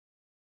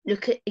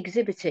Look at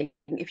exhibiting.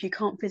 If you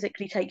can't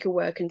physically take your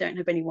work and don't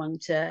have anyone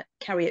to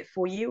carry it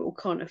for you or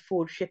can't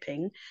afford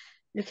shipping,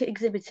 look at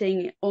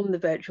exhibiting on the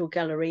virtual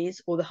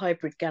galleries or the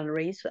hybrid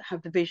galleries that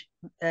have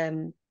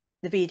the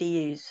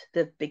VDUs,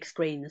 the big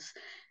screens,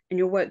 and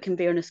your work can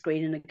be on a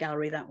screen in a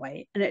gallery that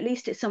way. And at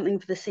least it's something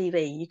for the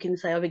CV. You can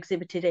say I've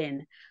exhibited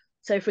in.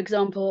 So, for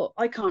example,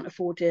 I can't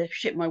afford to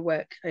ship my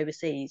work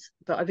overseas,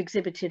 but I've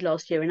exhibited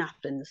last year in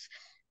Athens,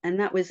 and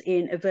that was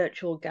in a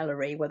virtual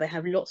gallery where they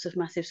have lots of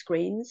massive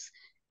screens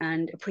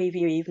and a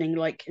preview evening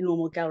like a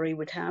normal gallery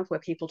would have,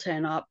 where people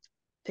turn up,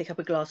 pick up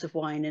a glass of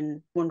wine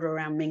and wander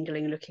around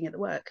mingling, looking at the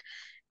work.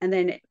 And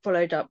then it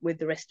followed up with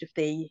the rest of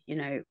the,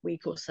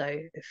 week or so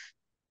of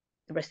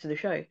the rest of the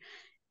show.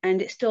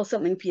 And it's still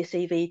something for your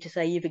CV to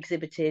say you've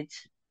exhibited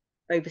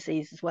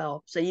overseas as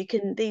well. So you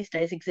can these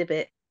days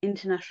exhibit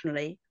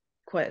internationally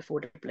quite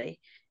affordably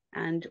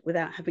and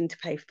without having to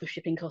pay for the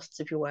shipping costs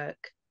of your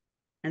work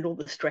and all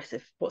the stress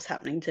of what's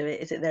happening to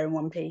it. Is it there in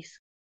one piece?